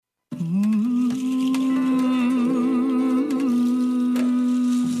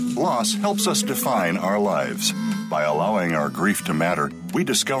loss helps us define our lives. By allowing our grief to matter, we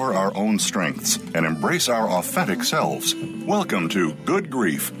discover our own strengths and embrace our authentic selves. Welcome to Good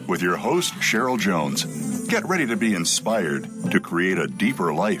Grief with your host, Cheryl Jones. Get ready to be inspired to create a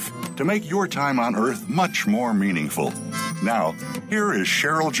deeper life, to make your time on Earth much more meaningful. Now, here is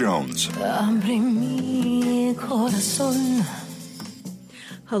Cheryl Jones.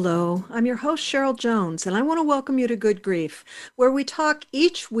 Hello, I'm your host, Cheryl Jones, and I want to welcome you to Good Grief, where we talk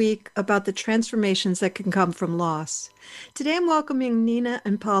each week about the transformations that can come from loss. Today I'm welcoming Nina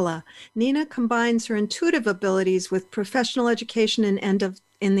Impala. Nina combines her intuitive abilities with professional education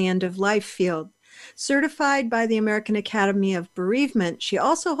in the end-of-life field. Certified by the American Academy of Bereavement, she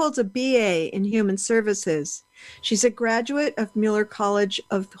also holds a BA in Human Services. She's a graduate of Mueller College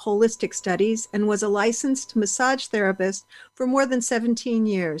of Holistic Studies and was a licensed massage therapist for more than 17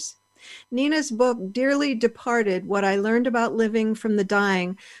 years. Nina's book, Dearly Departed, What I Learned About Living from the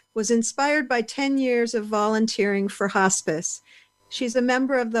Dying, was inspired by 10 years of volunteering for hospice. She's a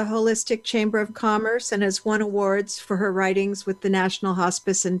member of the Holistic Chamber of Commerce and has won awards for her writings with the National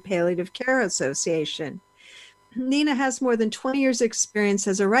Hospice and Palliative Care Association. Nina has more than 20 years' experience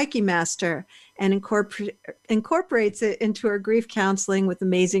as a Reiki master and incorporates it into her grief counseling with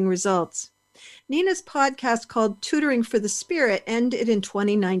amazing results. Nina's podcast called Tutoring for the Spirit ended in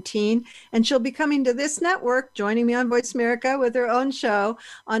 2019, and she'll be coming to this network, joining me on Voice America with her own show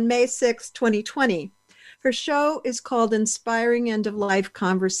on May 6, 2020. Her show is called Inspiring End-of-Life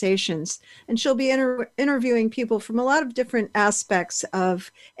Conversations, and she'll be interviewing people from a lot of different aspects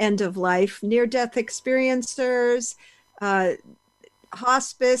of end-of-life, near-death experiencers,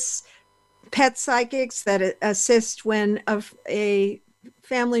 hospice, pet psychics that assist when a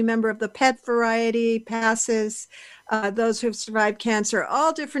family member of the pet variety passes, those who've survived cancer,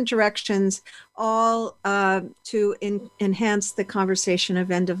 all different directions, all to enhance the conversation of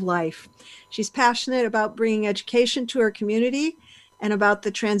end of life. She's passionate about bringing education to her community and about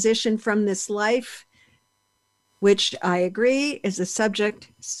the transition from this life, which I agree is a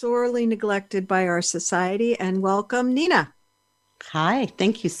subject sorely neglected by our society. And welcome, Nina. Hi,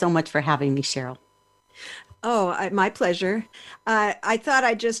 thank you so much for having me, Cheryl. Oh, my pleasure. I thought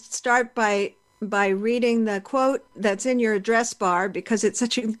I'd just start by reading the quote that's in your address bar because it's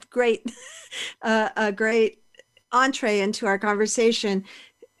such a great entree into our conversation.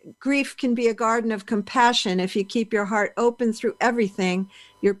 Grief can be a garden of compassion if you keep your heart open through everything.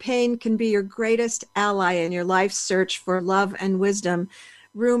 Your pain can be your greatest ally in your life's search for love and wisdom.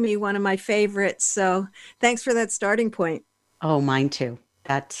 Rumi, one of my favorites. So thanks for that starting point. Oh, mine too.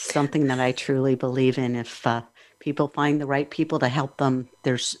 That's something that I truly believe in. If people find the right people to help them,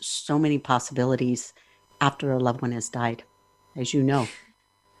 there's so many possibilities after a loved one has died, as you know.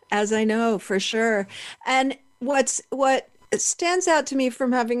 As I know, for sure. And what stands out to me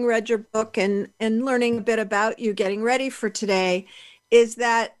from having read your book and learning a bit about you getting ready for today is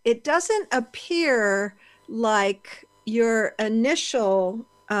that it doesn't appear like your initial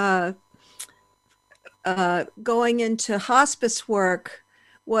going into hospice work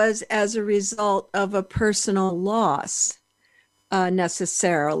was as a result of a personal loss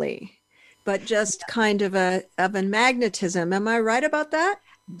necessarily, but just kind of a magnetism. Am I right about that?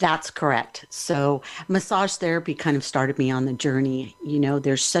 That's correct. So massage therapy kind of started me on the journey. You know,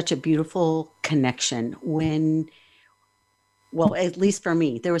 there's such a beautiful connection at least for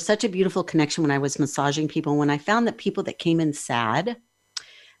me, there was such a beautiful connection when I was massaging people. When I found that people that came in sad,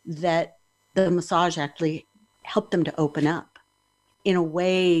 that the massage actually helped them to open up in a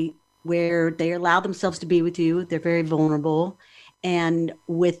way where they allow themselves to be with you. They're very vulnerable. And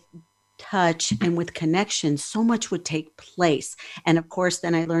with touch and with connection, so much would take place. And of course,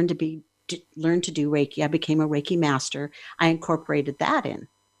 then I learned to do Reiki. I became a Reiki master. I incorporated that in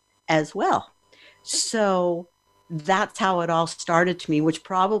as well. So that's how it all started to me, which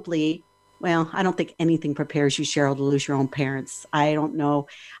probably, I don't think anything prepares you, Cheryl, to lose your own parents. I don't know.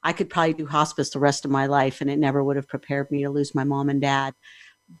 I could probably do hospice the rest of my life, and it never would have prepared me to lose my mom and dad.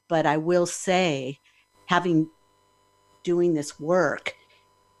 But I will say, doing this work,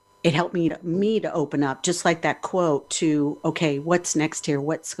 it helped me to open up, just like that quote to, okay, what's next here?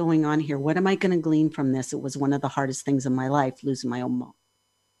 What's going on here? What am I going to glean from this? It was one of the hardest things in my life, losing my own mom.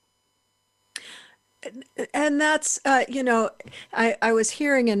 And that's, I was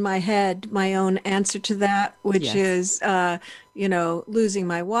hearing in my head my own answer to that, which is, losing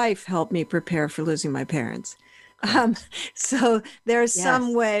my wife helped me prepare for losing my parents. So there's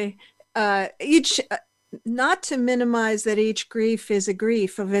some way, not to minimize that each grief is a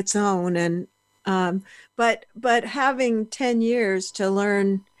grief of its own. And, but having 10 years to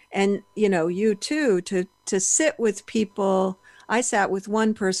learn and, you too, to sit with people I sat with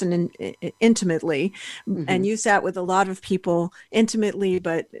one person intimately, and you sat with a lot of people intimately,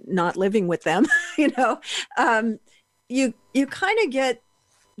 but not living with them. You kind of get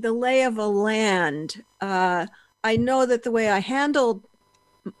the lay of a land. I know that the way I handled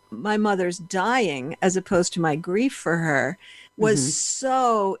my mother's dying, as opposed to my grief for her, was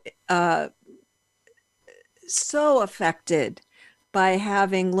so affected by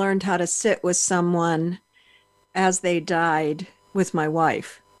having learned how to sit with someone as they died with my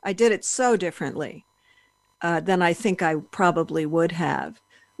wife. I did it so differently than I think I probably would have.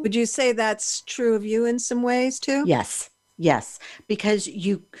 Would you say that's true of you in some ways too? Yes. Because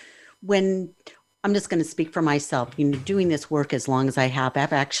I'm just going to speak for myself, doing this work as long as I have,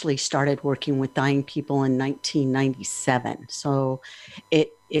 I've actually started working with dying people in 1997. So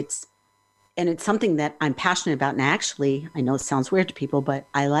it's something that I'm passionate about. And actually, I know it sounds weird to people, but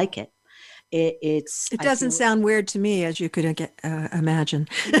I like it. It doesn't sound weird to me, as you could imagine.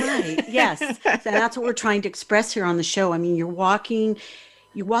 Right. Yes. And that's what we're trying to express here on the show. I mean, you walk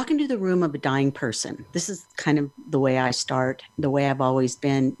into the room of a dying person. This is kind of the way I start, the way I've always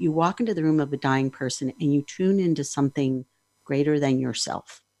been. You walk into the room of a dying person and you tune into something greater than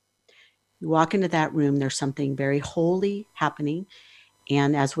yourself. You walk into that room, there's something very holy happening.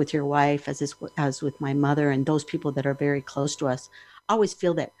 And as with your wife, as with my mother and those people that are very close to us, I always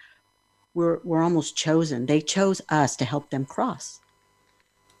feel that we're almost chosen. They chose us to help them cross.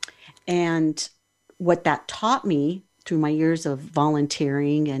 And what that taught me through my years of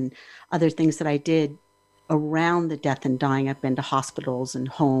volunteering and other things that I did around the death and dying, I've been to hospitals and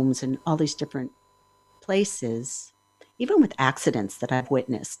homes and all these different places, even with accidents that I've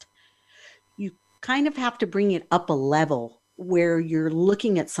witnessed. You kind of have to bring it up a level where you're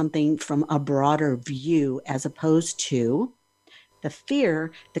looking at something from a broader view, as opposed to the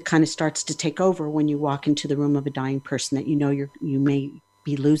fear that kind of starts to take over when you walk into the room of a dying person that you may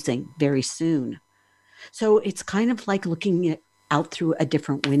be losing very soon. So it's kind of like looking out through a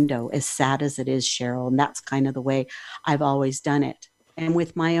different window, as sad as it is, Cheryl. And that's kind of the way I've always done it. And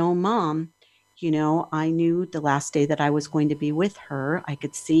with my own mom, I knew the last day that I was going to be with her, I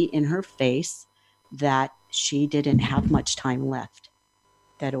could see in her face that she didn't have much time left.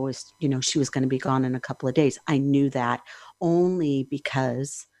 That it was, she was going to be gone in a couple of days. I knew that only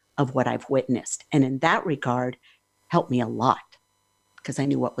because of what I've witnessed. And in that regard, helped me a lot because I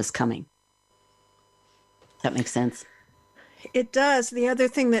knew what was coming. That makes sense. It does. The other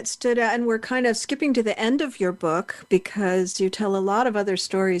thing that stood out, and we're kind of skipping to the end of your book because you tell a lot of other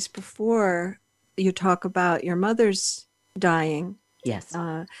stories before you talk about your mother's dying. Yes.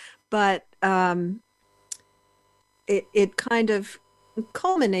 But it kind of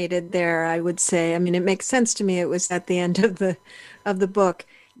culminated there, I would say. I mean, it makes sense to me. It was at the end of the book.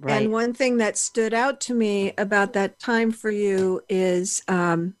 Right. And one thing that stood out to me about that time for you is,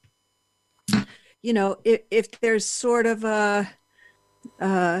 if there's sort of a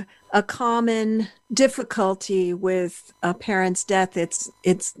common difficulty with a parent's death,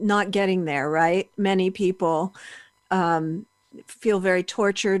 it's not getting there, right? Many people feel very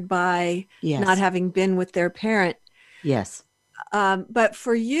tortured by not having been with their parent. Yes. But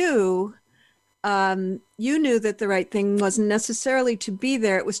for you, you knew that the right thing wasn't necessarily to be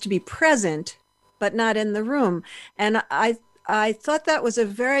there. It was to be present, but not in the room. And I thought that was a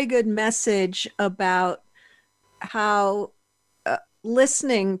very good message about how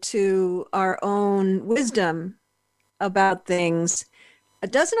listening to our own wisdom about things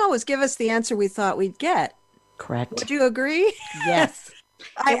doesn't always give us the answer we thought we'd get. Correct. Would you agree? Yes.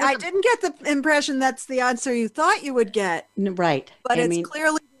 I didn't get the impression that's the answer you thought you would get. Right. But it's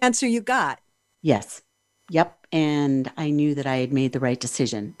clearly the answer you got. Yes. Yep. And I knew that I had made the right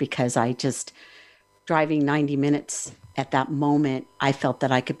decision because driving 90 minutes at that moment, I felt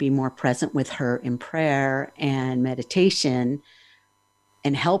that I could be more present with her in prayer and meditation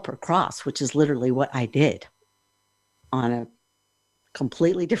and help her cross, which is literally what I did on a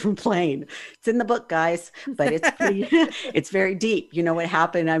completely different plane. It's in the book, guys, but it's very deep. You know what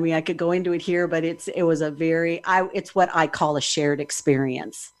happened? I mean, I could go into it here, but it's what I call a shared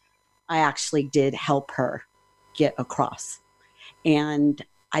experience. I actually did help her get across. And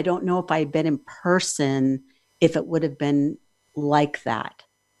I don't know if I had been in person, if it would have been like that.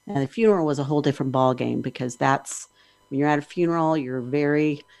 And the funeral was a whole different ballgame because when you're at a funeral, you're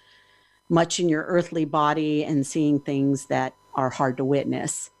very much in your earthly body and seeing things that are hard to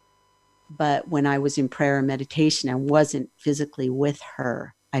witness. But when I was in prayer and meditation and wasn't physically with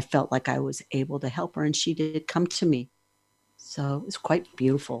her, I felt like I was able to help her, and she did come to me. So it was quite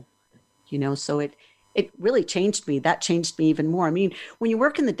beautiful, so it really changed me. That changed me even more. I mean, when you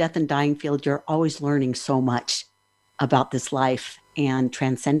work in the death and dying field, you're always learning so much about this life and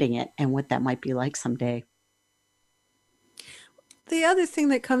transcending it and what that might be like someday. The other thing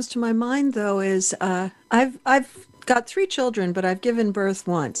that comes to my mind, though, is I've got 3 children, but I've given birth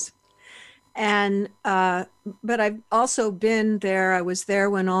once. And but I've also been there. I was there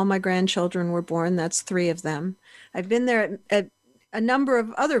when all my grandchildren were born. That's 3 of them. I've been there at a number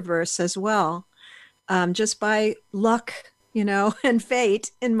of other births as well, just by luck, and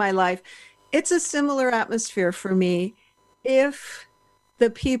fate in my life. It's a similar atmosphere for me if the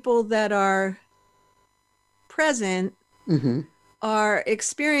people that are present Mm-hmm. are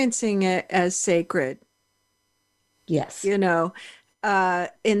experiencing it as sacred, Yes.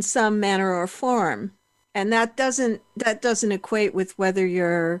 in some manner or form. And that doesn't equate with whether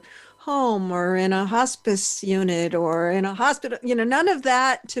you're home or in a hospice unit or in a hospital. None of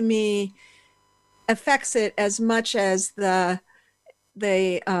that to me affects it as much as the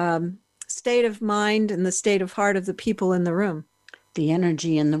state of mind and the state of heart of the people in the room. The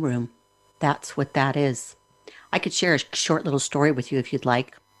energy in the room. That's what that is. I could share a short little story with you if you'd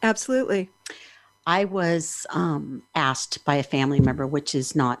like. Absolutely. I was asked by a family member, which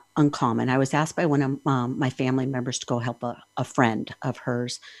is not uncommon. I was asked by one of my family members to go help a friend of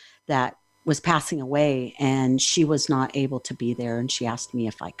hers that was passing away, and she was not able to be there. And she asked me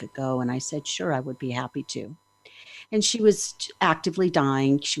if I could go. And I said, sure, I would be happy to. And she was actively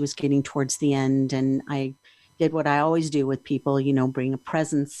dying. She was getting towards the end. And I did what I always do with people, bring a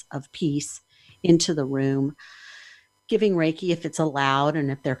presence of peace into the room, giving Reiki if it's allowed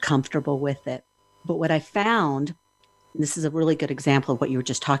and if they're comfortable with it. But what I found, and this is a really good example of what you were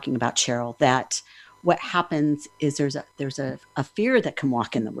just talking about, Cheryl, that what happens is there's a fear that can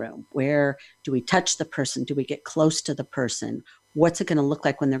walk in the room. Where do we touch the person? Do we get close to the person? What's it going to look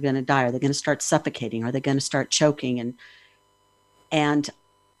like when they're going to die? Are they going to start suffocating? Are they going to start choking? And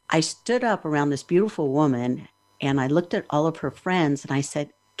I stood up around this beautiful woman and I looked at all of her friends and I said,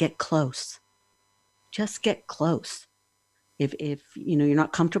 get close. Just get close. If you're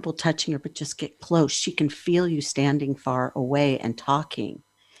not comfortable touching her, but just get close. She can feel you standing far away and talking.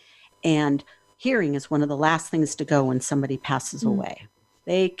 And hearing is one of the last things to go when somebody passes away.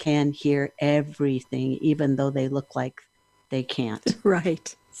 They can hear everything, even though they look like they can't.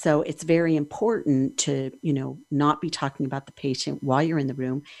 Right. So it's very important to, not be talking about the patient while you're in the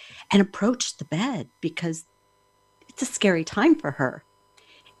room and approach the bed, because it's a scary time for her.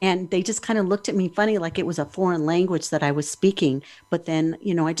 And they just kind of looked at me funny, like it was a foreign language that I was speaking. But then,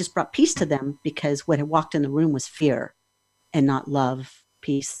 I just brought peace to them, because what had walked in the room was fear and not love,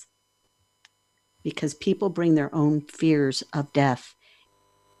 peace. Because people bring their own fears of death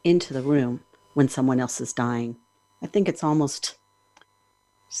into the room when someone else is dying. I think it's almost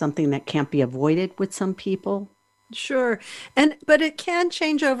something that can't be avoided with some people. Sure. But it can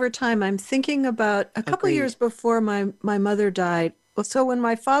change over time. I'm thinking about a couple Agreed. years before my mother died. So when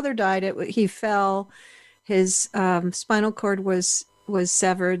my father died, he fell, his spinal cord was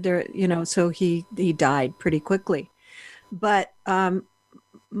severed there, so he died pretty quickly. But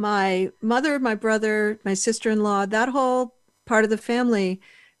my mother, my brother, my sister-in-law, that whole part of the family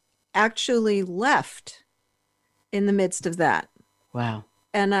actually left in the midst of that. Wow.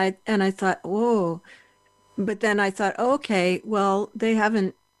 And I thought, whoa. But then I thought, okay, well, they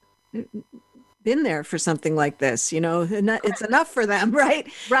haven't been there for something like this, it's enough for them, right?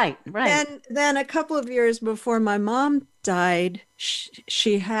 Right. And then a couple of years before my mom died,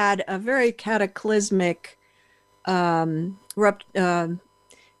 she had a very cataclysmic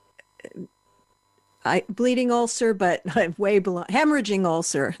bleeding ulcer, but way below hemorrhaging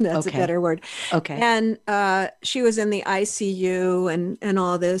ulcer. That's Okay. a better word. Okay. And she was in the ICU and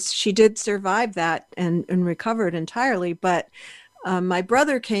all this. She did survive that and recovered entirely. But my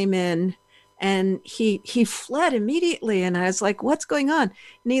brother came in and he fled immediately. And I was like, what's going on?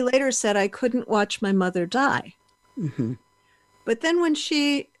 And he later said, I couldn't watch my mother die. Mm-hmm. But then when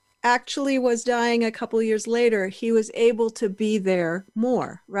she actually was dying a couple years later, he was able to be there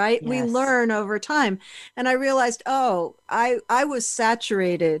more, right? Yes. We learn over time. And I realized, I was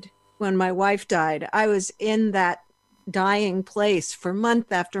saturated when my wife died. I was in that dying place for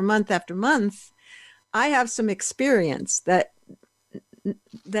month after month after month. I have some experience that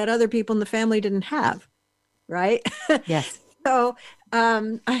other people in the family didn't have, right? Yes. So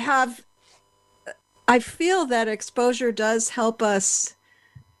I feel that exposure does help us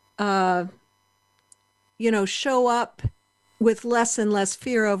show up with less and less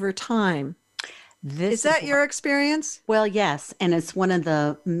fear over time. Is that your experience? Well, yes. And it's one of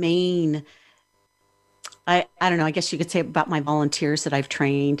the main, I don't know, I guess you could say about my volunteers that I've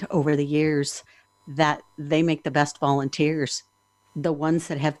trained over the years, that they make the best volunteers the ones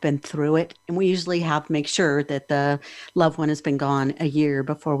that have been through it. And we usually make sure that the loved one has been gone a year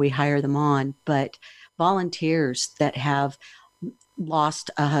before we hire them on. But volunteers that have lost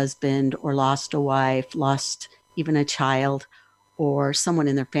a husband or lost a wife, lost even a child or someone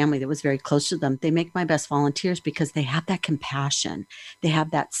in their family that was very close to them, they make my best volunteers because they have that compassion. They have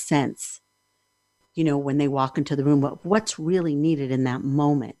that sense, when they walk into the room, what's really needed in that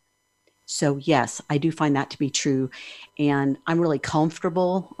moment. So yes, I do find that to be true. And I'm really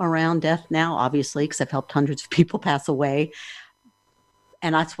comfortable around death now, obviously, because I've helped hundreds of people pass away.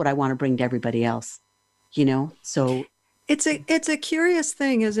 And that's what I want to bring to everybody else, So it's a curious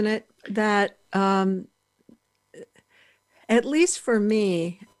thing, isn't it? That at least for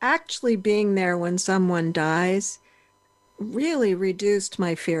me, actually being there when someone dies really reduced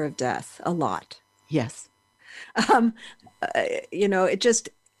my fear of death a lot. Yes. It just,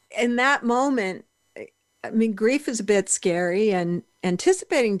 in that moment, I mean, grief is a bit scary and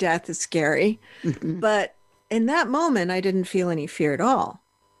anticipating death is scary, but in that moment, I didn't feel any fear at all.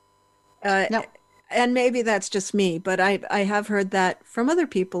 No. And maybe that's just me, but I have heard that from other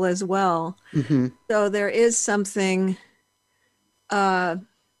people as well. Mm-hmm. So there is something, to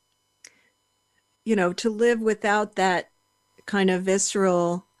live without that kind of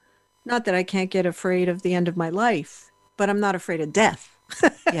visceral, not that I can't get afraid of the end of my life, but I'm not afraid of death.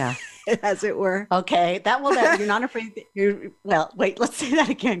 Yeah. As it were. Okay. You're not afraid wait, let's say that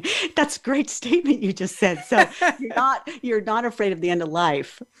again. That's a great statement you just said. So you're not afraid of the end of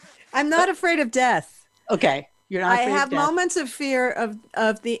life. I'm not afraid of death. Okay. You're not afraid of death. I have moments of fear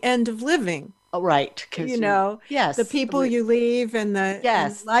of the end of living. Oh, right. Yes, the people you leave and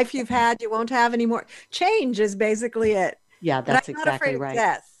and life you've had, you won't have anymore. Change is basically it. Yeah, that's exactly right. Of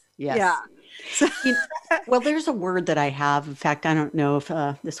death. Yes. Yeah. Well, there's a word that I have. In fact, I don't know if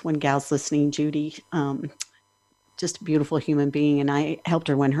this one gal's listening, Judy, just a beautiful human being. And I helped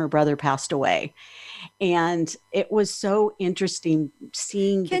her when her brother passed away. And it was so interesting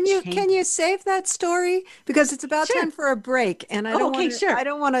seeing. Can you save that story? Because it's about time for a break. And I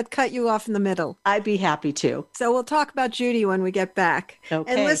don't want to cut you off in the middle. I'd be happy to. So we'll talk about Judy when we get back.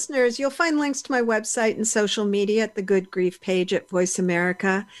 Okay. And listeners, you'll find links to my website and social media at the Good Grief page at Voice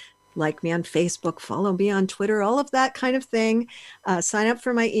America. Like me on Facebook, follow me on Twitter, all of that kind of thing. Sign up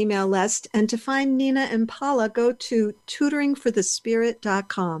for my email list. And to find Nina and Paula, go to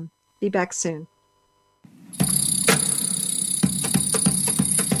tutoringforthespirit.com. Be back soon.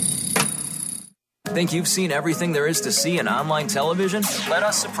 Think you've seen everything there is to see in online television? Let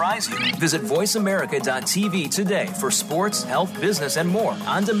us surprise you. Visit voiceamerica.tv today for sports, health, business, and more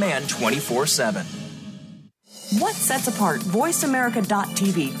on demand 24/7. What sets apart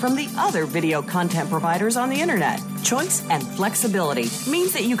VoiceAmerica.tv from the other video content providers on the internet? Choice and flexibility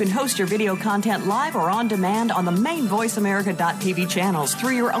means that you can host your video content live or on demand on the main VoiceAmerica.tv channels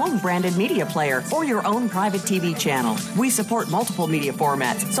through your own branded media player or your own private TV channel. We support multiple media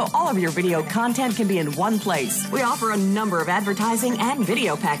formats, so all of your video content can be in one place. We offer a number of advertising and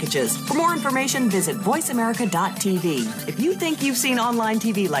video packages. For more information, visit VoiceAmerica.tv. If you think you've seen online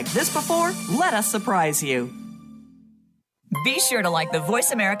TV like this before, let us surprise you. Be sure to like the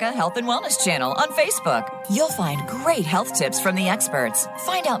Voice America Health and Wellness channel on Facebook. You'll find great health tips from the experts.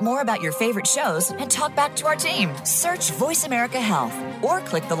 Find out more about your favorite shows and talk back to our team. Search Voice America Health or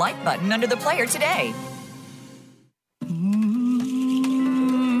click the like button under the player today.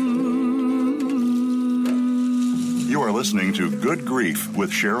 You are listening to Good Grief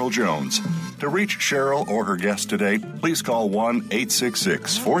with Cheryl Jones. To reach Cheryl or her guest today, please call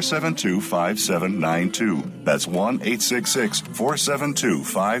 1-866-472-5792. That's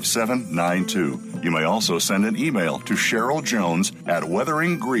 1-866-472-5792. You may also send an email to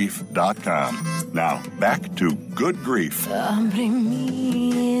CherylJones@weatheringgrief.com. Now, back to Good Grief.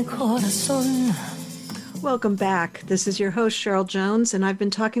 Welcome back. This is your host, Cheryl Jones, and I've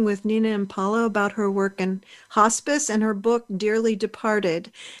been talking with Nina Impala about her work in hospice and her book, Dearly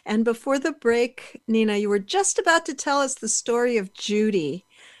Departed. And before the break, Nina, you were just about to tell us the story of Judy.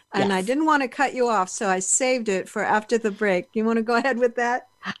 And yes. I didn't want to cut you off, so I saved it for after the break. You want to go ahead with that?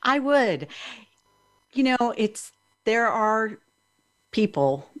 I would. There are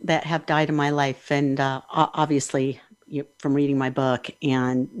people that have died in my life, and obviously from reading my book,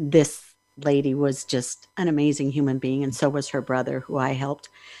 and this lady was just an amazing human being, and so was her brother, who I helped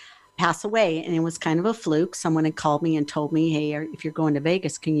pass away. And it was kind of a fluke. Someone had called me and told me, hey, if you're going to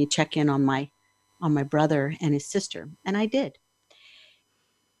Vegas, can you check in on my brother and his sister? And I did.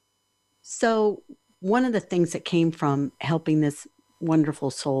 So one of the things that came from helping this wonderful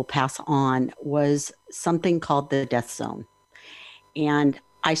soul pass on was something called the death zone. And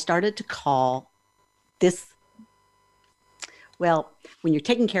I started to call this Well, when you're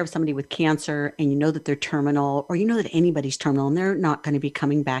taking care of somebody with cancer and you know that they're terminal, or you know that anybody's terminal and they're not going to be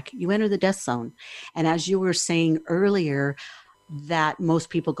coming back, you enter the death zone. And as you were saying earlier, that most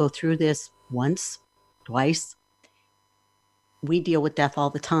people go through this once, twice. We deal with death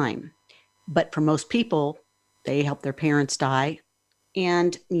all the time. But for most people, they help their parents die.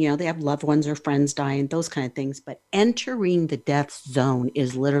 And, they have loved ones or friends die and those kind of things. But entering the death zone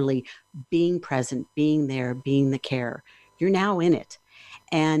is literally being present, being there, being the care. You're now in it.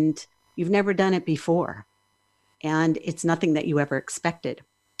 And you've never done it before. And it's nothing that you ever expected.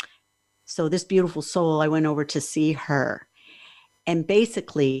 So this beautiful soul, I went over to see her. And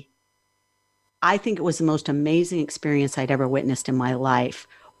basically, I think it was the most amazing experience I'd ever witnessed in my life.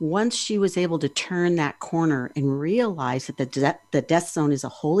 Once she was able to turn that corner and realize that the death zone is a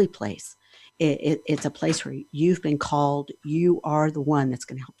holy place. It's a place where you've been called. You are the one that's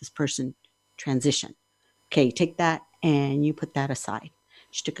going to help this person transition. Okay, take that and you put that aside.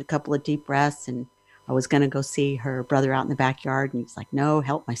 She took a couple of deep breaths, and I was going to go see her brother out in the backyard. And he's like, no,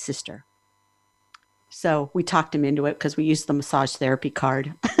 help my sister. So we talked him into it because we used the massage therapy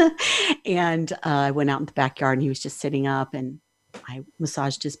card. And I went out in the backyard and he was just sitting up, and I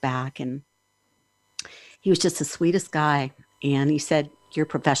massaged his back, and he was just the sweetest guy. And he said, you're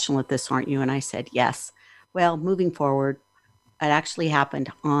professional at this, aren't you? And I said, yes. Well, moving forward, it actually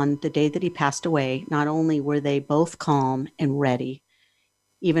happened on the day that he passed away. Not only were they both calm and ready,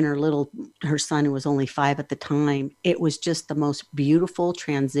 even her son, who was only 5 at the time, it was just the most beautiful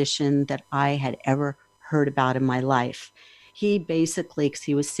transition that I had ever heard about in my life. He basically, because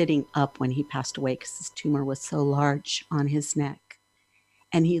he was sitting up when he passed away because his tumor was so large on his neck.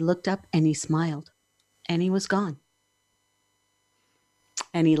 And he looked up and he smiled and he was gone.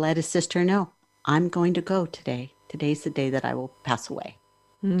 And he let his sister know, I'm going to go today. Today's the day that I will pass away.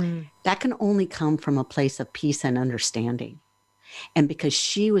 That can only come from a place of peace and understanding. And because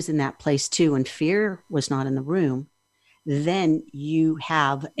she was in that place too, and fear was not in the room, then you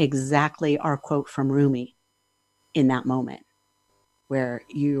have exactly our quote from Rumi in that moment, where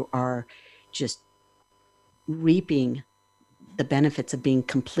you are just reaping the benefits of being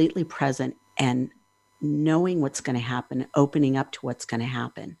completely present and knowing what's going to happen, opening up to what's going to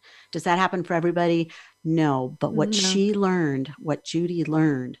happen. Does that happen for everybody? No. But what she learned, what Judy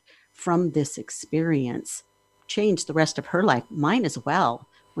learned from this experience, changed the rest of her life, mine as well.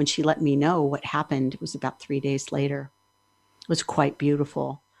 When she let me know what happened, it was about 3 days later. It was quite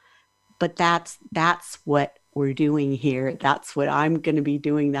beautiful. But that's what we're doing here. That's what I'm going to be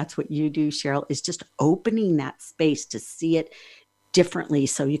doing. That's what you do, Cheryl, is just opening that space to see it differently,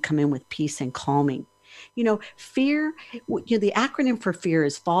 so you come in with peace and calming. Fear, the acronym for fear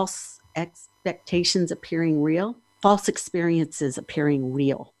is false expectations appearing real, false experiences appearing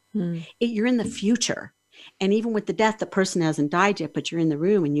real. You're in the future. And even with the death, the person hasn't died yet, but you're in the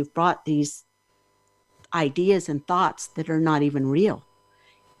room and you've brought these ideas and thoughts that are not even real.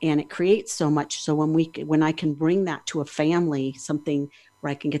 And it creates so much. So when I can bring that to a family, something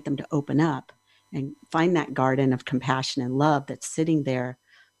where I can get them to open up and find that garden of compassion and love that's sitting there,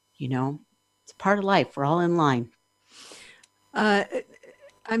 it's part of life. We're all in line.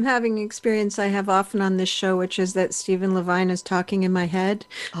 I'm having an experience I have often on this show, which is that Stephen Levine is talking in my head.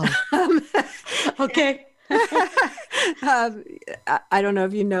 Oh. Okay. I don't know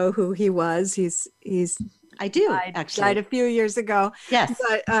if you know who he was. He's I do, actually. Died a few years ago. Yes.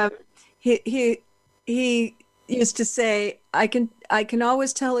 But he used to say, I can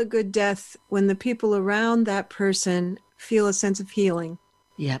always tell a good death when the people around that person feel a sense of healing.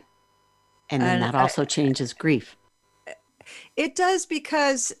 Yep. And then that also changes grief. It does,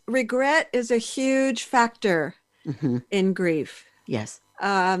 because regret is a huge factor in grief. Yes.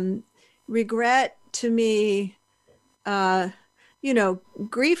 Regret, to me,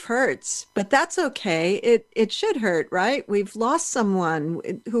 grief hurts, but that's okay. It should hurt, right? We've lost someone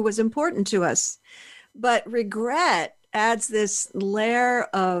who was important to us. But regret adds this layer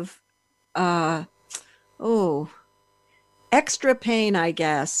of, extra pain, I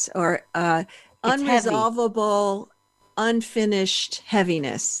guess, or unresolvable, unfinished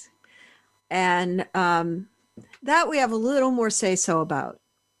heaviness. And that we have a little more say-so about.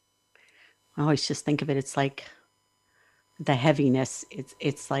 I always just think of it, it's like the heaviness.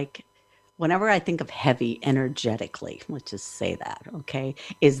 It's like, whenever I think of heavy energetically, let's just say that, okay,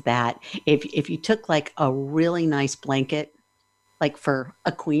 is that if you took like a really nice blanket, like for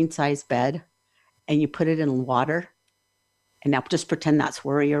a queen size bed, and you put it in water, and now just pretend that's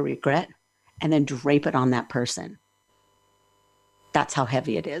worry or regret, and then drape it on that person. That's how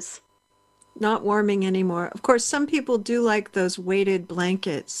heavy it is. Not warming anymore. Of course, some people do like those weighted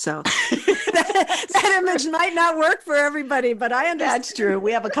blankets, so that image might not work for everybody, but I understand. That's true.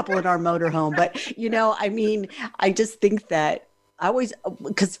 We have a couple in our motorhome, but I just think that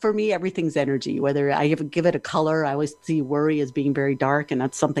because for me, everything's energy. Whether I ever give it a color, I always see worry as being very dark. And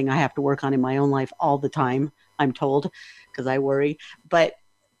that's something I have to work on in my own life all the time, I'm told, because I worry. But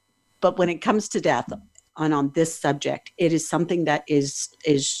when it comes to death on this subject, it is something that is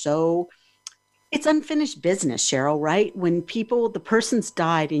so, it's unfinished business, Cheryl, right? When the person's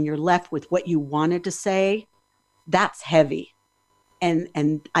died and you're left with what you wanted to say, that's heavy.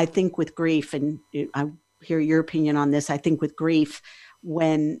 And I think with grief, and I hear your opinion on this, I think with grief,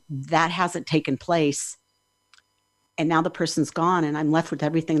 when that hasn't taken place and now the person's gone and I'm left with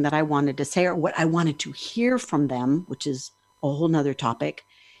everything that I wanted to say or what I wanted to hear from them, which is a whole nother topic,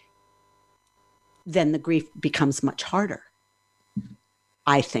 then the grief becomes much harder,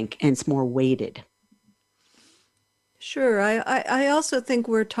 I think, and it's more weighted. Sure. I also think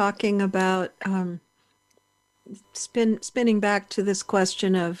we're talking about spinning back to this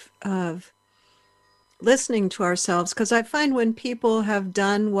question of listening to ourselves, because I find when people have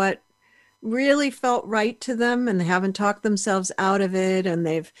done what really felt right to them and they haven't talked themselves out of it, and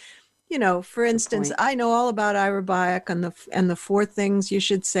they've, for instance, I know all about Ira Byock and the 4 things you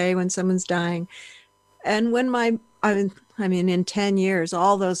should say when someone's dying. And when in 10 years,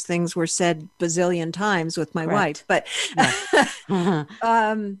 all those things were said bazillion times with my wife. But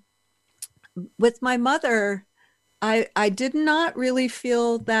with my mother, I did not really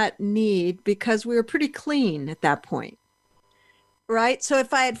feel that need because we were pretty clean at that point. Right. So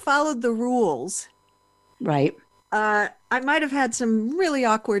if I had followed the rules, right, I might have had some really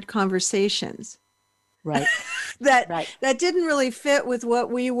awkward conversations. Right. that didn't really fit with what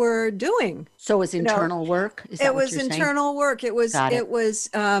we were doing. So it was internal work? Is that it was internal work. It was,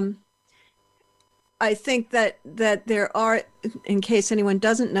 I think that there are, in case anyone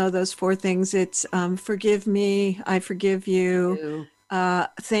doesn't know those 4 things, it's forgive me, I forgive you,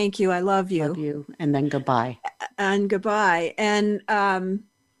 thank you, I love you. Love you, and then goodbye. And goodbye. And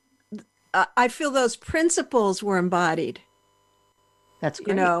I feel those principles were embodied. That's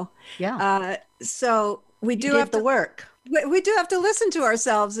great. Yeah. So we do have to work. We do have to listen to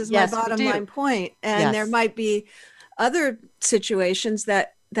ourselves is my bottom line point. And there might be other situations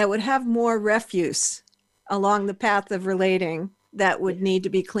that would have more refuse along the path of relating that would need to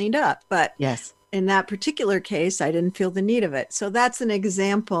be cleaned up. But in that particular case, I didn't feel the need of it. So that's an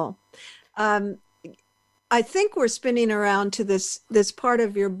example. I think we're spinning around to this part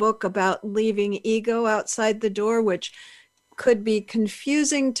of your book about leaving ego outside the door, which could be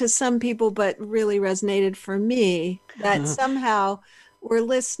confusing to some people, but really resonated for me, that somehow we're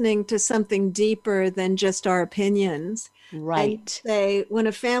listening to something deeper than just our opinions. Right. And when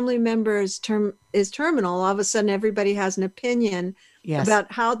a family member is terminal, all of a sudden everybody has an opinion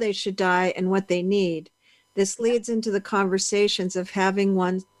about how they should die and what they need. This leads into the conversations of having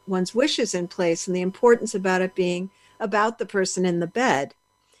one's wishes in place and the importance about it being about the person in the bed,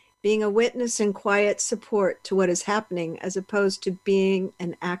 being a witness and quiet support to what is happening as opposed to being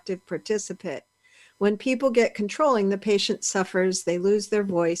an active participant. When people get controlling, the patient suffers, they lose their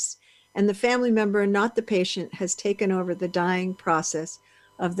voice, and the family member, not the patient, has taken over the dying process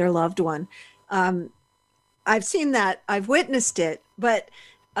of their loved one. I've seen that, I've witnessed it, but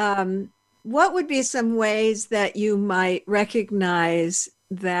what would be some ways that you might recognize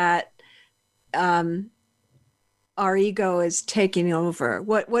that our ego is taking over?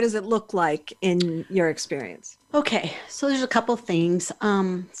 What does it look like in your experience? Okay, so there's a couple things.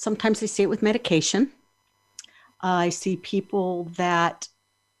 Sometimes I see it with medication. I see people that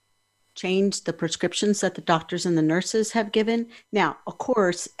change the prescriptions that the doctors and the nurses have given. Now, of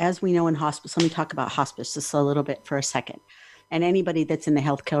course, as we know in hospice, let me talk about hospice just a little bit for a second. And anybody that's in the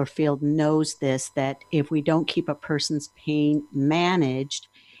healthcare field knows this, that if we don't keep a person's pain managed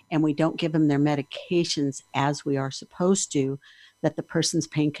and we don't give them their medications as we are supposed to, that the person's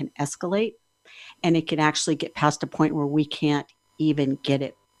pain can escalate and it can actually get past a point where we can't even get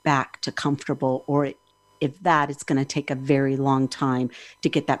it back to comfortable, or if that, it's going to take a very long time to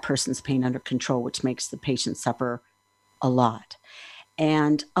get that person's pain under control, which makes the patient suffer a lot.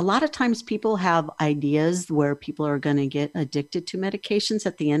 And a lot of times people have ideas where people are going to get addicted to medications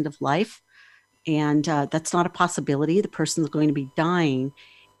at the end of life. And that's not a possibility. The person's going to be dying,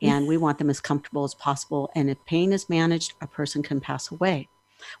 and we want them as comfortable as possible. And if pain is managed, a person can pass away.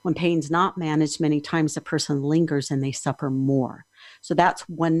 When pain's not managed, many times the person lingers and they suffer more. So that's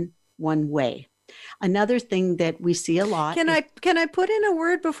one way. Another thing that we see a lot. Can I put in a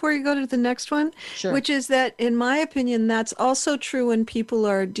word before you go to the next one? Sure. Which is that, in my opinion, that's also true when people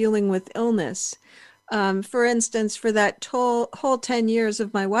are dealing with illness. For instance, for that whole 10 years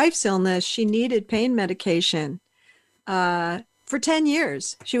of my wife's illness, she needed pain medication. For 10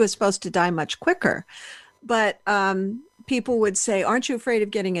 years, she was supposed to die much quicker. But people would say, aren't you afraid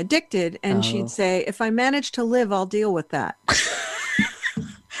of getting addicted? And she'd say, if I manage to live, I'll deal with that.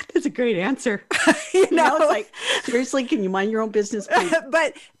 That's a great answer. It's like, seriously, can you mind your own business, please?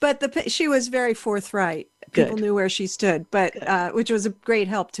 but she was very forthright. Good. People knew where she stood, but which was a great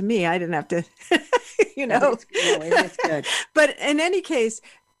help to me. I didn't have to, It is good. But in any case,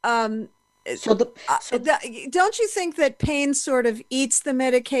 don't you think that pain sort of eats the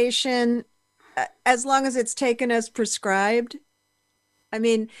medication as long as it's taken as prescribed? I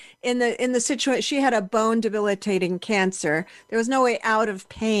mean, in the situation, she had a bone debilitating cancer. There was no way out of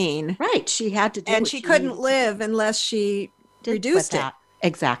pain. Right. She had to do and she couldn't live unless she reduced it.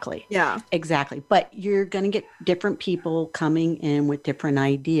 Exactly. Yeah. Exactly. But you're going to get different people coming in with different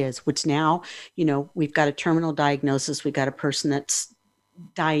ideas, which now, we've got a terminal diagnosis. We've got a person that's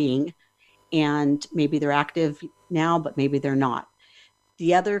dying, and maybe they're active now, but maybe they're not.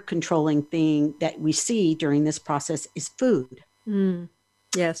 The other controlling thing that we see during this process is food.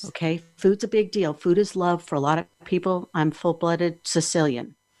 Yes. Okay. Food's a big deal. Food is love for a lot of people. I'm full-blooded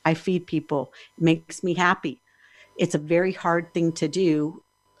Sicilian. I feed people. It makes me happy. It's a very hard thing to do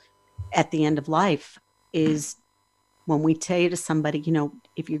at the end of life is when we say to somebody,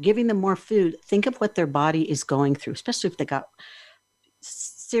 if you're giving them more food, think of what their body is going through, especially if they got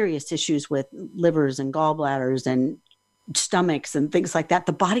serious issues with livers and gallbladders and stomachs and things like that.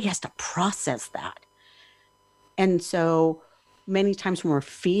 The body has to process that. And so many times when we're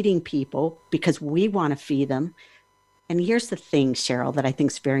feeding people because we want to feed them, and here's the thing, Cheryl, that I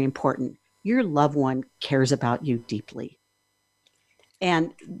think is very important. Your loved one cares about you deeply.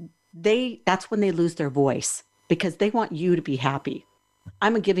 And that's when they lose their voice because they want you to be happy.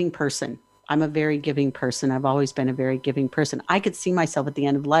 I'm a giving person. I'm a very giving person. I've always been a very giving person. I could see myself at the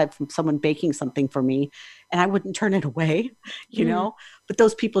end of life from someone baking something for me and I wouldn't turn it away, but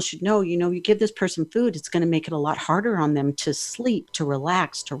those people should know, you give this person food, it's going to make it a lot harder on them to sleep, to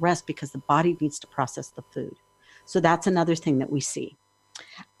relax, to rest because the body needs to process the food. So that's another thing that we see.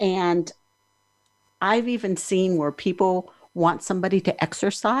 And I've even seen where people want somebody to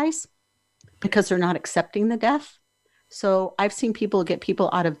exercise because they're not accepting the death. So I've seen people get people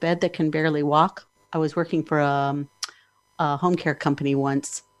out of bed that can barely walk. I was working for a home care company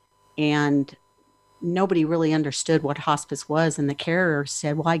once, and nobody really understood what hospice was. And the carer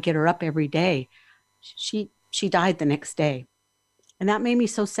said, well, I get her up every day. She died the next day. And that made me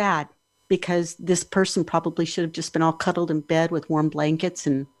so sad because this person probably should have just been all cuddled in bed with warm blankets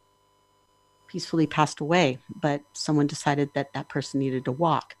and peacefully passed away. But someone decided that that person needed to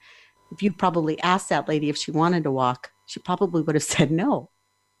walk. If you probably asked that lady if she wanted to walk, she probably would have said no.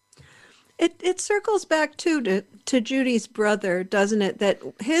 It circles back to Judy's brother, doesn't it? That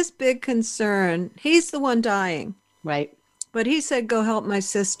his big concern, he's the one dying. Right. But he said, go help my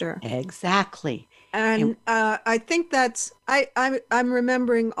sister. Exactly. And I think that's, I'm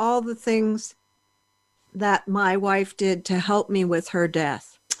remembering all the things that my wife did to help me with her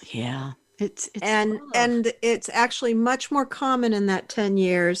death. Yeah. It's and it's actually much more common in that 10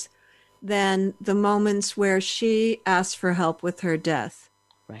 years than the moments where she asked for help with her death.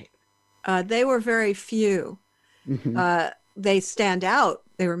 Right. They were very few. Mm-hmm. They stand out.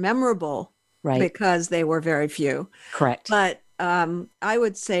 They were memorable, right, because they were very few. Correct. But I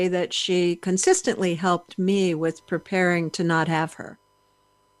would say that she consistently helped me with preparing to not have her.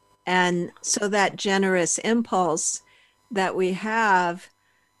 And so that generous impulse that we have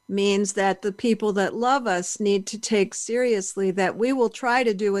means that the people that love us need to take seriously that we will try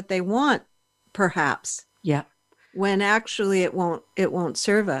to do what they want, perhaps. Yeah. When actually it won't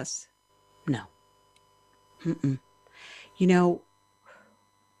serve us. No. Mm-mm.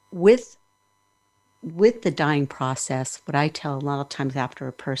 With the dying process, what I tell a lot of times after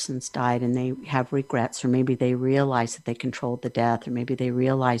a person's died and they have regrets, or maybe they realize that they controlled the death, or maybe they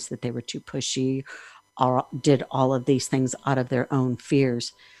realize that they were too pushy or did all of these things out of their own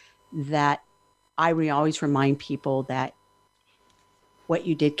fears, that I always remind people that what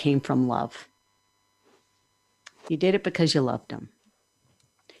you did came from love. You did it because you loved them.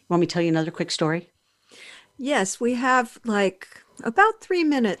 You want me to tell you another quick story? Yes, we have about 3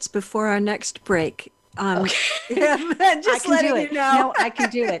 minutes before our next break. Okay. Just letting you know. No, I can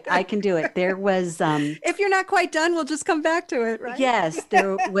do it. There was... if you're not quite done, we'll just come back to it, right? Yes,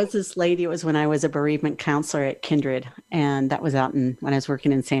 there was this lady. It was when I was a bereavement counselor at Kindred, and that was when I was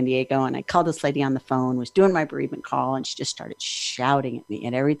working in San Diego, and I called this lady on the phone, was doing my bereavement call, and she just started shouting at me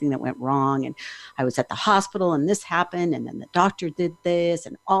and everything that went wrong, and I was at the hospital, and this happened, and then the doctor did this,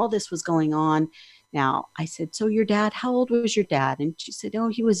 and all this was going on, Now, I said, so your dad, how old was your dad? And she said, oh,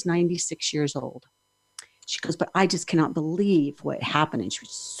 he was 96 years old. She goes, but I just cannot believe what happened. And she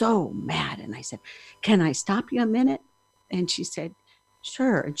was so mad. And I said, can I stop you a minute? And she said,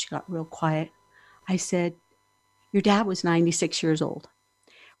 sure. And she got real quiet. I said, your dad was 96 years old.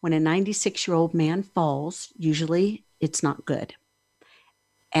 When a 96-year-old man falls, usually it's not good.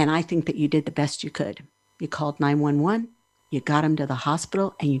 And I think that you did the best you could. You called 911, you got him to the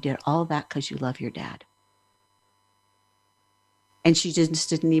hospital, and you did all that because you love your dad. And she just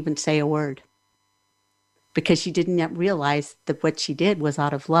didn't even say a word, because she didn't yet realize that what she did was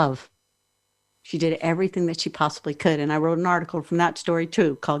out of love. She did everything that she possibly could. And I wrote an article from that story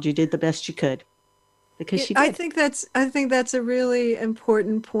too, called You Did the Best You Could. Because she did. I think that's a really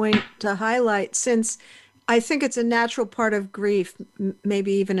important point to highlight, since I think it's a natural part of grief,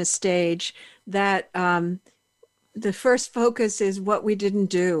 maybe even a stage, that the first focus is what we didn't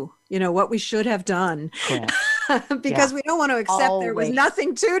do, what we should have done. Correct. Because we don't want to accept there was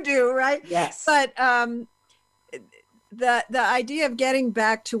nothing to do, right? Yes. But the idea of getting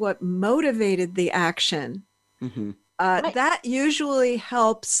back to what motivated the action, Right. that usually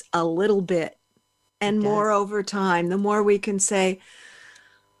helps a little bit. And more over time, the more we can say,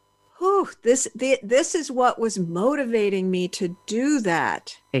 "Whew, this is what was motivating me to do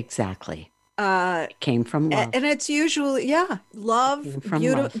that." Exactly. It came from love. And it's usually, love,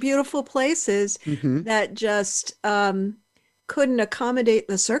 beautiful places that just couldn't accommodate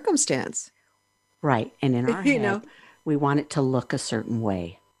the circumstance. Right. And in our head, we want it to look a certain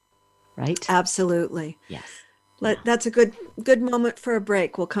way. Right? Absolutely. Yes. That's a good moment for a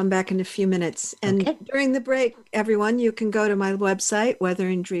break. We'll come back in a few minutes. And during the break, everyone, you can go to my website,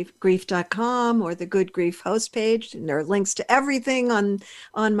 weatheringgrief.com, or the Good Grief host page. And there are links to everything on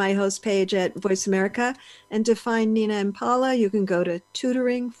my host page at Voice America. And to find Nina and Paula, you can go to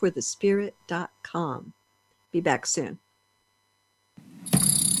tutoringforthespirit.com. Be back soon.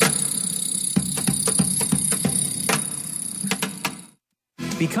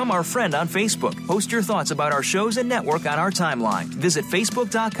 Become our friend on Facebook. Post your thoughts about our shows and network on our timeline. Visit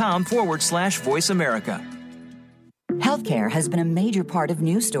facebook.com/Voice America. Healthcare has been a major part of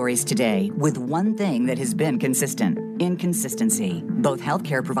news stories today, with one thing that has been consistent: inconsistency. Both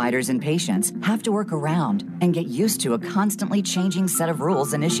healthcare providers and patients have to work around and get used to a constantly changing set of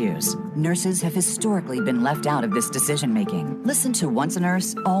rules and issues. Nurses have historically been left out of this decision-making. Listen to Once a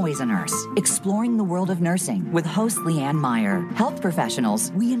Nurse, Always a Nurse, exploring the world of nursing with host Leanne Meyer. Health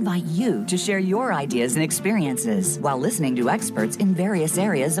professionals, we invite you to share your ideas and experiences while listening to experts in various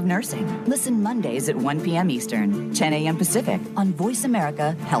areas of nursing. Listen Mondays at 1 p.m. Eastern, 10 a.m. Pacific on Voice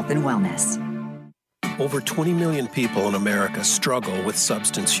America Health and Wellness. Over 20 million people in America struggle with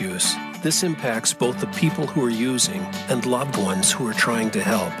substance use. This impacts both the people who are using and loved ones who are trying to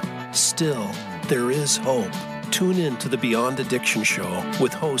help. Still, there is hope. Tune in to the Beyond Addiction Show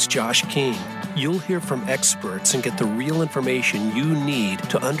with host Josh King. You'll hear from experts and get the real information you need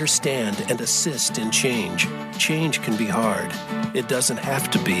to understand and assist in change. Change can be hard. It doesn't have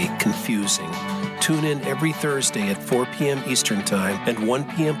to be confusing. Tune in every Thursday at 4 p.m. Eastern Time and 1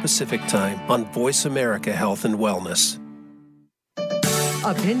 p.m. Pacific Time on Voice America Health and Wellness.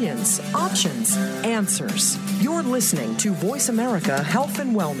 Opinions, options, answers. You're listening to Voice America Health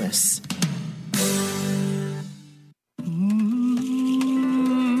and Wellness.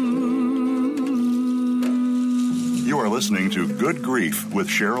 You are listening to Good Grief with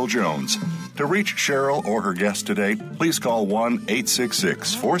Cheryl Jones. To reach Cheryl or her guest today, please call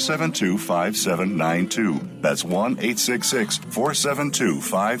 1-866-472-5792. That's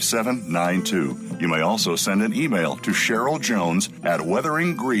 1-866-472-5792. You may also send an email to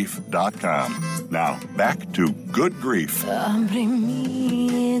CherylJones@weatheringgrief.com. Now, back to Good Grief.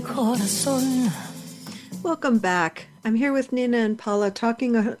 Welcome back. I'm here with Nina and Paula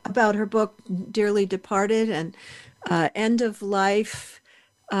talking about her book, Dearly Departed, and end of life,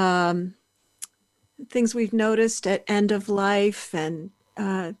 things we've noticed at end of life. And,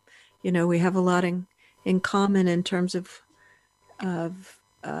 we have a lot in common in terms of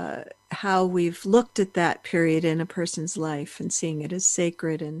how we've looked at that period in a person's life and seeing it as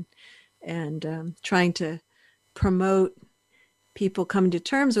sacred, and trying to promote people coming to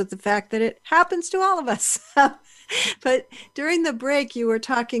terms with the fact that it happens to all of us. But during the break, you were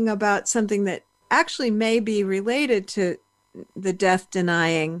talking about something that actually may be related to the death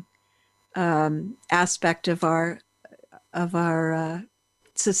denying aspect of our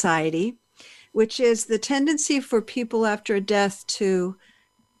society, which is the tendency for people after a death to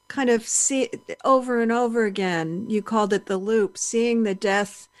kind of see over and over again. You called it the loop, seeing the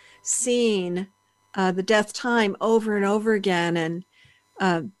death scene, the death time over and over again. And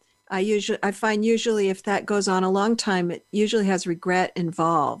I find usually if that goes on a long time, it usually has regret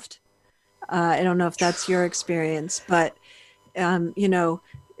involved. I don't know if that's your experience, but you know,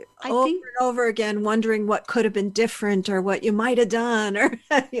 over and over again, wondering what could have been different or what you might have done, or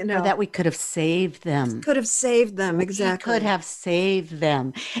you know, or that we could have saved them. Could have saved them, exactly. We could have saved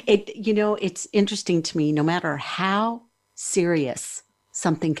them. It's interesting to me. No matter how serious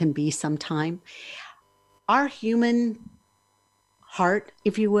something can be, sometime our human heart,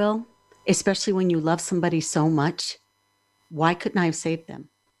 if you will, especially when you love somebody so much, why couldn't I have saved them?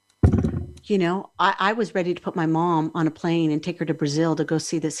 You know, I was ready to put my mom on a plane and take her to Brazil to go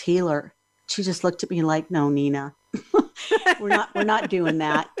see this healer. She just looked at me like, no, Nina, we're not doing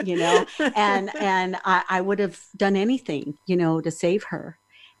that, you know, and I would have done anything, you know, to save her.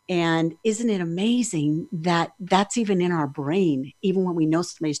 And isn't it amazing that that's even in our brain? Even when we know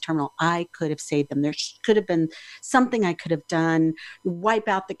somebody's terminal, I could have saved them. There could have been something I could have done, wipe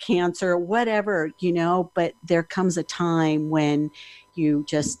out the cancer, whatever, you know, but there comes a time when you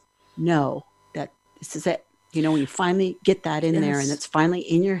just know that this is it. You know, when you finally get that in there and it's finally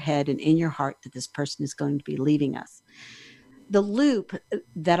in your head and in your heart that this person is going to be leaving us. The loop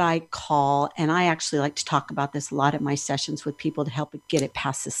that I call, and I actually like to talk about this a lot at my sessions with people to help it get it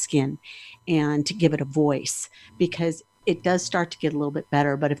past the skin and to give it a voice, because it does start to get a little bit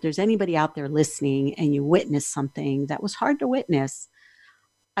better. But if there's anybody out there listening and you witness something that was hard to witness,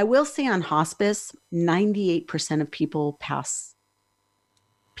 I will say on hospice, 98% of people pass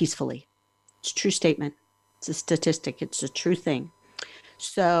peacefully. It's a true statement. It's a statistic. It's a true thing.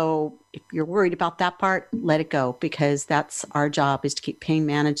 So if you're worried about that part, let it go, because that's our job, is to keep pain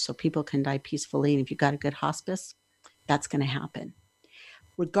managed so people can die peacefully. And if you've got a good hospice, that's going to happen.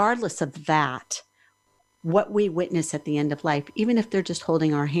 Regardless of that, what we witness at the end of life, even if they're just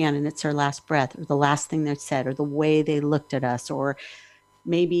holding our hand and it's their last breath or the last thing they said or the way they looked at us, or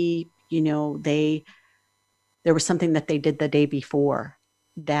maybe, you know, there was something that they did the day before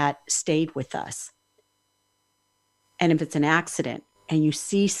that stayed with us. And if it's an accident and you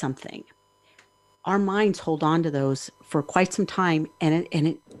see something, our minds hold on to those for quite some time. And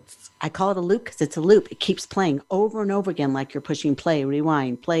I call it a loop because it's a loop. It keeps playing over and over again, like you're pushing play,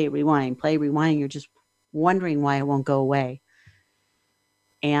 rewind, play, rewind, play, rewind. You're just wondering why it won't go away.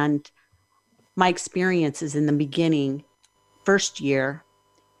 And my experience is in the beginning, first year,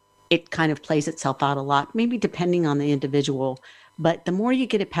 it kind of plays itself out a lot, maybe depending on the individual. But the more you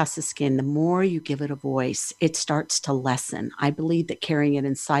get it past the skin, the more you give it a voice, it starts to lessen. I believe that carrying it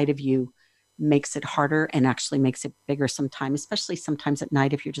inside of you makes it harder and actually makes it bigger sometimes, especially sometimes at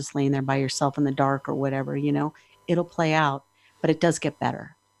night if you're just laying there by yourself in the dark or whatever, you know, it'll play out, but it does get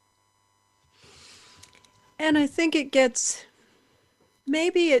better. And I think it gets,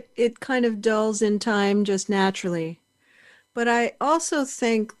 maybe it kind of dulls in time just naturally. But I also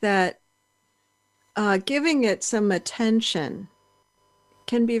think that giving it some attention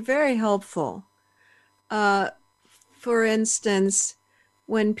can be very helpful. For instance,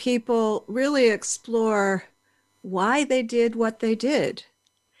 when people really explore why they did what they did.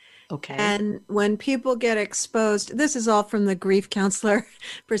 Okay. And when people get exposed, this is all from the grief counselor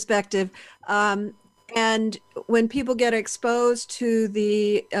perspective. And when people get exposed to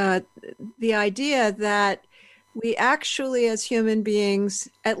the idea that we actually, as human beings,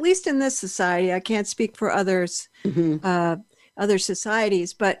 at least in this society, I can't speak for others, other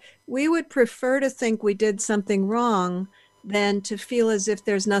societies, but we would prefer to think we did something wrong than to feel as if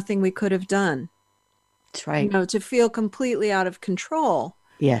there's nothing we could have done. That's right. You know, to feel completely out of control.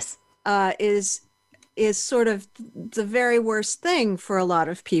 Yes. Is sort of the very worst thing for a lot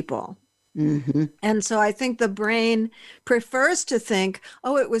of people. Mm-hmm. And so I think the brain prefers to think,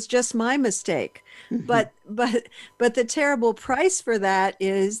 oh, it was just my mistake. Mm-hmm. But the terrible price for that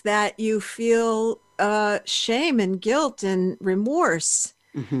is that you feel shame and guilt and remorse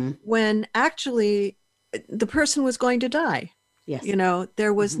when actually the person was going to die. Yes. You know,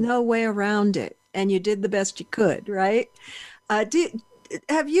 there was no way around it, and you did the best you could, right?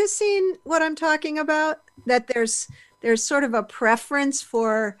 Have you seen what I'm talking about? That there's sort of a preference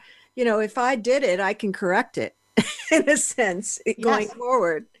for, you know, if I did it, I can correct it in a sense going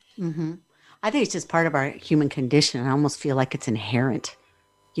forward. Mm-hmm. I think it's just part of our human condition. I almost feel like it's inherent,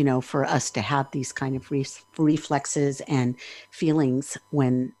 you know, for us to have these kind of reflexes and feelings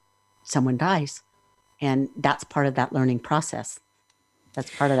when someone dies. And that's part of that learning process. That's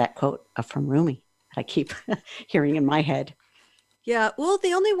part of that quote from Rumi that I keep hearing in my head. Yeah, well,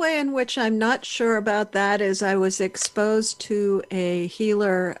 the only way in which I'm not sure about that is I was exposed to a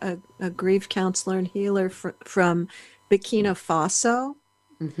healer, a grief counselor and healer from Burkina Faso,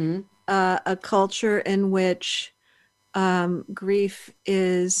 a culture in which grief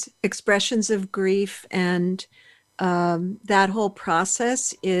is expressions of grief, and that whole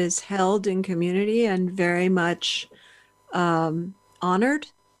process is held in community and very much honored.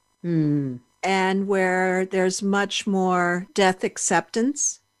 And where there's much more death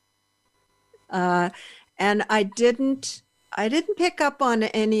acceptance. And I didn't pick up on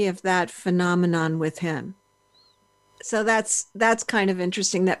any of that phenomenon with him. So that's kind of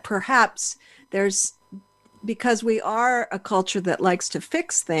interesting, that perhaps there's, because we are a culture that likes to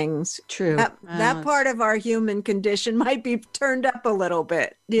fix things. True. That part of our human condition might be turned up a little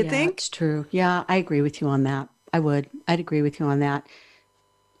bit. Do you think? It's true. Yeah, I agree with you on that. I'd agree with you on that.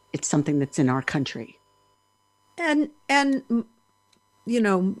 It's something that's in our country. And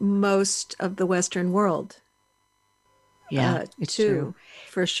most of the Western world. Yeah, it's too, true.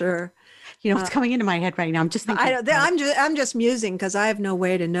 For sure. What's coming into my head right now? I'm just thinking. I'm just musing because I have no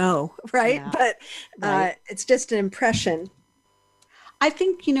way to know, right? Yeah, but right. It's just an impression. I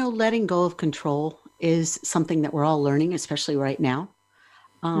think, letting go of control is something that we're all learning, especially right now.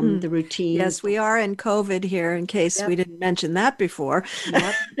 The routine. Yes, we are in COVID here, in case we didn't mention that before.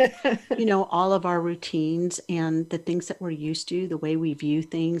 Yep. All of our routines and the things that we're used to, the way we view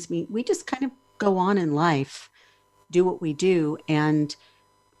things. We just kind of go on in life, do what we do. And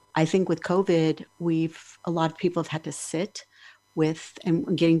I think with COVID, a lot of people have had to sit with,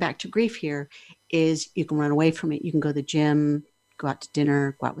 and getting back to grief here, is you can run away from it. You can go to the gym, go out to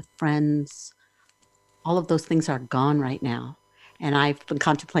dinner, go out with friends. All of those things are gone right now. And I've been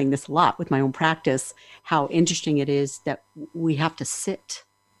contemplating this a lot with my own practice, how interesting it is that we have to sit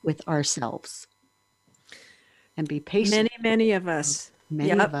with ourselves and be patient. Many of us.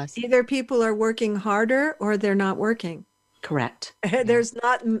 Many of us. Either people are working harder or they're not working. Correct. There's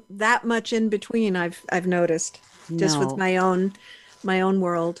not that much in between, I've noticed, just with my own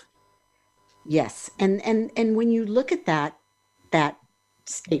world. Yes. And when you look at that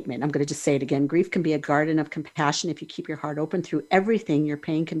statement, I'm going to just say it again. Grief can be a garden of compassion if you keep your heart open through everything. Your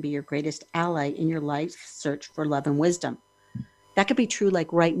pain can be your greatest ally in your life search for love and wisdom. That could be true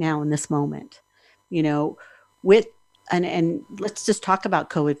like right now in this moment, and let's just talk about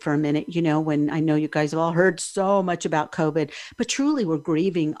COVID for a minute, when I know you guys have all heard so much about COVID, but truly we're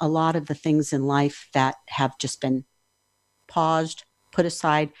grieving a lot of the things in life that have just been paused, put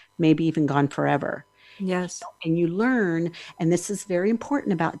aside, maybe even gone forever. Yes. And you learn, and this is very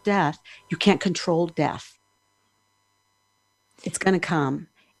important about death, you can't control death. It's going to come.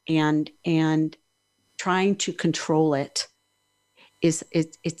 And trying to control it is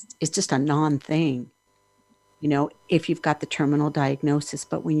just a non-thing, if you've got the terminal diagnosis.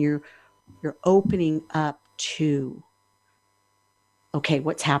 But when you're opening up to, okay,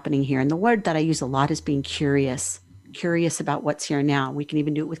 what's happening here? And the word that I use a lot is being curious about what's here now. We can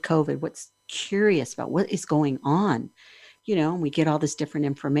even do it with COVID. What's curious about what is going on, and we get all this different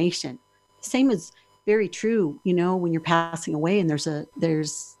information. Same is very true, when you're passing away and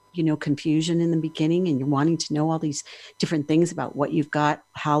there's confusion in the beginning and you're wanting to know all these different things about what you've got,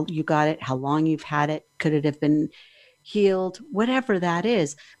 how you got it, how long you've had it, could it have been healed, whatever that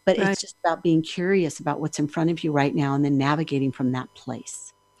is. But right. It's just about being curious about what's in front of you right now and then navigating from that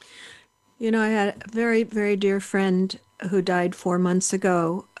place. I had a very, very dear friend who died 4 months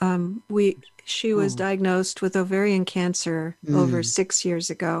ago. She was diagnosed with ovarian cancer over 6 years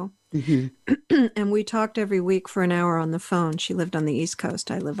ago. Mm-hmm. And we talked every week for an hour on the phone. She lived on the East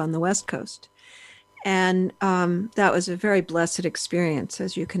Coast. I live on the West Coast. And that was a very blessed experience,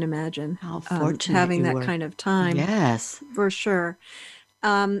 as you can imagine. How fortunate having that were. Kind of time. Yes. For sure.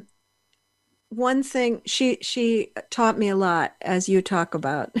 One thing, she taught me a lot, as you talk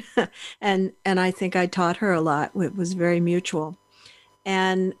about, and I think I taught her a lot. It was very mutual.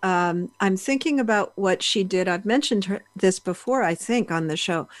 And I'm thinking about what she did. I've mentioned this before, I think, on the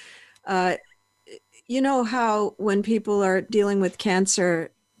show. You know how when people are dealing with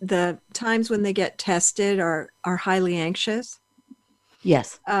cancer, the times when they get tested are highly anxious?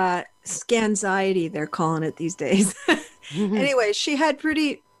 Yes. Scanxiety, they're calling it these days. Mm-hmm. Anyway, she had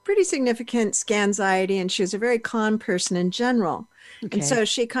pretty significant scanxiety, and she was a very calm person in general. Okay. And so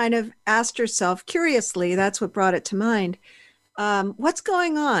she kind of asked herself, curiously, that's what brought it to mind, what's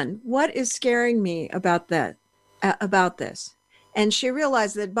going on? What is scaring me about this? And she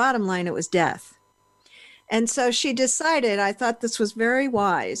realized that bottom line, it was death. And so she decided, I thought this was very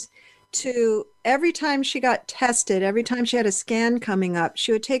wise, to every time she got tested, every time she had a scan coming up,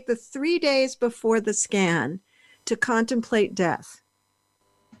 she would take the 3 days before the scan to contemplate death.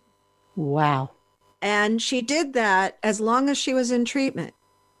 Wow. And she did that as long as she was in treatment.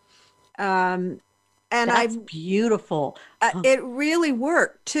 And That's beautiful. It really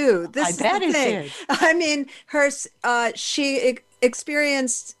worked too. This I bet is the it thing. did. I mean, she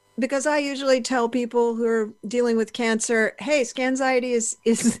experienced, because I usually tell people who are dealing with cancer, hey, scanxiety is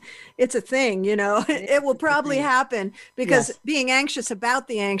it's a thing, you know. It will probably happen because being anxious about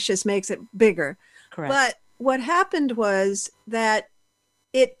the anxious makes it bigger. Correct. But what happened was that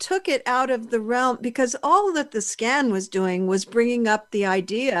it took it out of the realm, because all that the scan was doing was bringing up the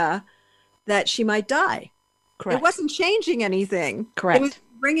idea that she might die. Correct. It wasn't changing anything. Correct. It was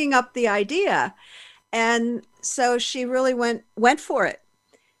bringing up the idea. And so she really went for it.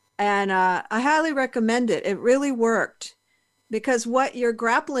 And I highly recommend it. It really worked, because what you're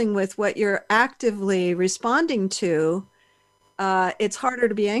grappling with, what you're actively responding to, it's harder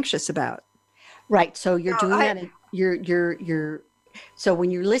to be anxious about. Right. So you're doing that. And you're so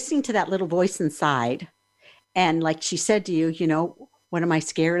when you're listening to that little voice inside, and like she said to you, you know, what am I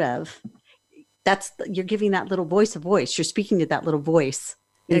scared of? You're giving that little voice a voice. You're speaking to that little voice.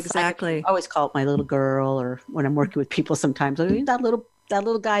 Exactly. I always call it my little girl, or when I'm working with people sometimes, that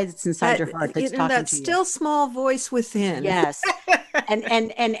little guy that's inside your heart that's talking that to you. still small voice within. Yes.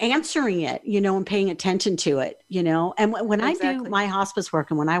 and answering it, you know, and paying attention to it, you know. And when I do my hospice work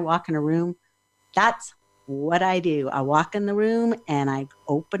and when I walk in a room, that's what I do. I walk in the room and I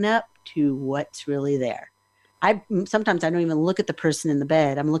open up to what's really there. Sometimes I don't even look at the person in the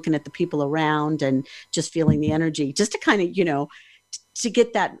bed. I'm looking at the people around and just feeling the energy, just to kind of, you know, to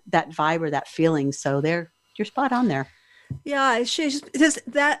get that vibe or that feeling. So you're spot on there. Yeah,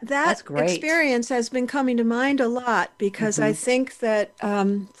 that experience has been coming to mind a lot, because I think that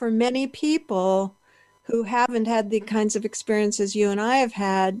for many people who haven't had the kinds of experiences you and I have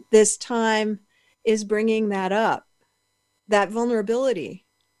had, this time is bringing that up, that vulnerability,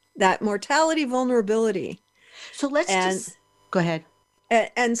 that mortality vulnerability. So just go ahead.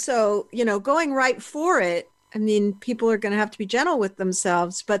 And so, you know, going right for it, I mean, people are going to have to be gentle with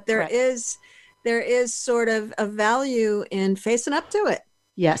themselves, but there is sort of a value in facing up to it.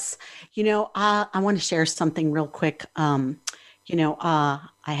 Yes. You know, I want to share something real quick. You know, I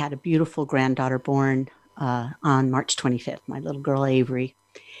had a beautiful granddaughter born on March 25th, my little girl, Avery.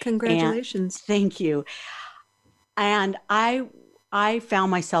 Congratulations. And thank you. And I found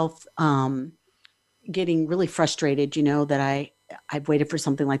myself getting really frustrated, you know, that I've waited for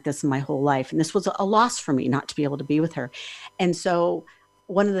something like this in my whole life. And this was a loss for me not to be able to be with her. And so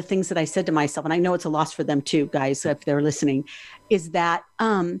one of the things that I said to myself, and I know it's a loss for them too, guys, if they're listening, is that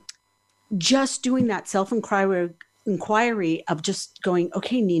just doing that self-inquiry of just going,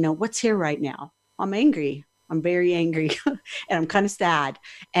 okay, Nina, what's here right now? I'm angry. I'm very angry and I'm kind of sad.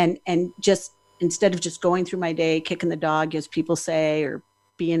 And just instead of just going through my day, kicking the dog, as people say, or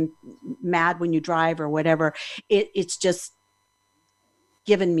being mad when you drive or whatever, it's just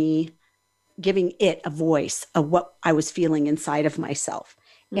giving it a voice of what I was feeling inside of myself.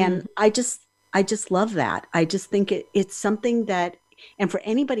 And I just love that. I just think it's something that, and for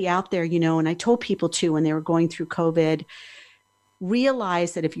anybody out there, you know, and I told people too, when they were going through COVID,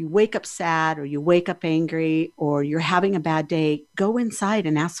 realize that if you wake up sad or you wake up angry or you're having a bad day, go inside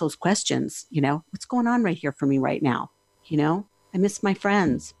and ask those questions. You know, what's going on right here for me right now? You know, I miss my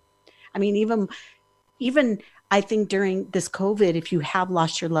friends. I mean, even I think during this COVID, if you have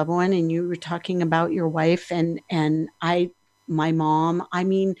lost your loved one, and you were talking about your wife and my mom, I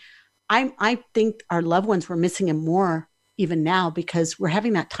mean, I think our loved ones were missing them more even now, because we're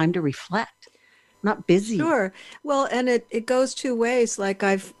having that time to reflect. Not busy. Sure. Well, and it goes two ways. Like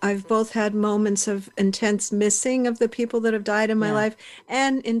I've both had moments of intense missing of the people that have died in my life,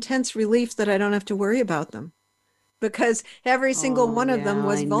 and intense relief that I don't have to worry about them, because every single one of them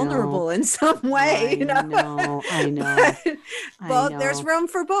was vulnerable in some way. I know. Both. There's room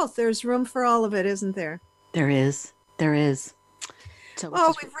for both. There's room for all of it, isn't there? There is. So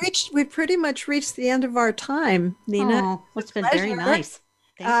well, we've pretty much reached the end of our time, Nina. Oh, it's been very nice.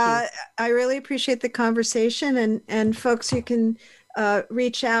 Thank you. I really appreciate the conversation, and folks, you can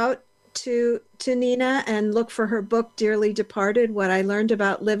reach out to Nina and look for her book, Dearly Departed: What I Learned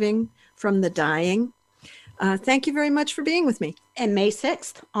About Living from the Dying. Thank you very much for being with me. And May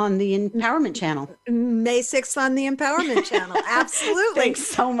 6th on the Empowerment Channel. May 6th on the Empowerment Channel. Absolutely. Thanks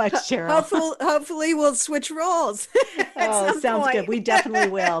so much, Cheryl. Hopefully we'll switch roles. Sounds good. We definitely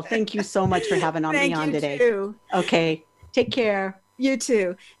will. Thank you so much for having me on today. Too. Okay. Take care. You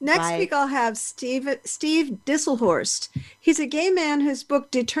too. Next week, I'll have Steve Disselhorst. He's a gay man whose book,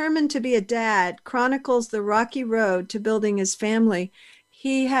 Determined to be a Dad, chronicles the rocky road to building his family.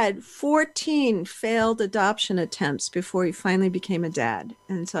 He had 14 failed adoption attempts before he finally became a dad.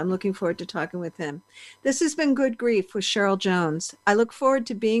 And so I'm looking forward to talking with him. This has been Good Grief with Cheryl Jones. I look forward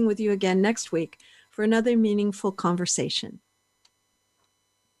to being with you again next week. for another meaningful conversation.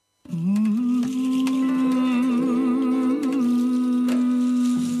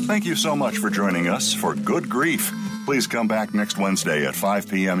 Thank you so much for joining us for Good Grief. Please come back next Wednesday at 5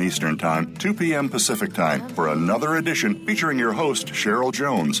 p.m. Eastern Time, 2 p.m. Pacific Time for another edition featuring your host, Cheryl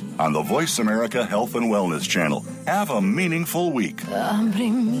Jones, on the Voice America Health and Wellness Channel. Have a meaningful week.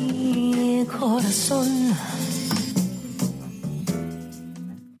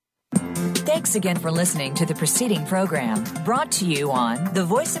 Thanks again for listening to the preceding program, brought to you on the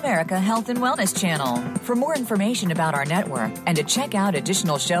Voice America Health and Wellness Channel. For more information about our network and to check out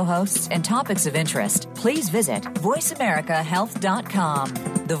additional show hosts and topics of interest, please visit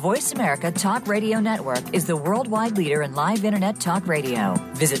voiceamericahealth.com. The Voice America Talk Radio Network is the worldwide leader in live Internet talk radio.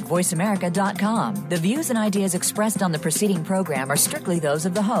 Visit voiceamerica.com. The views and ideas expressed on the preceding program are strictly those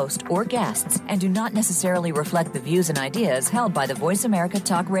of the host or guests and do not necessarily reflect the views and ideas held by the Voice America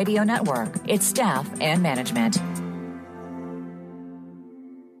Talk Radio Network, its staff, and management.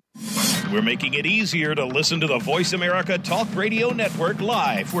 We're making it easier to listen to the Voice America Talk Radio Network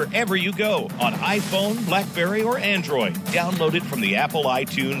live wherever you go on iPhone, BlackBerry, or Android. Download it from the Apple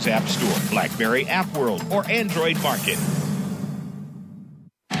iTunes App Store, BlackBerry App World, or Android Market.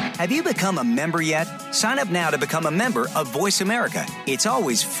 Have you become a member yet? Sign up now to become a member of Voice America. It's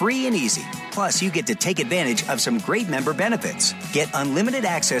always free and easy. Plus, you get to take advantage of some great member benefits. Get unlimited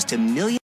access to millions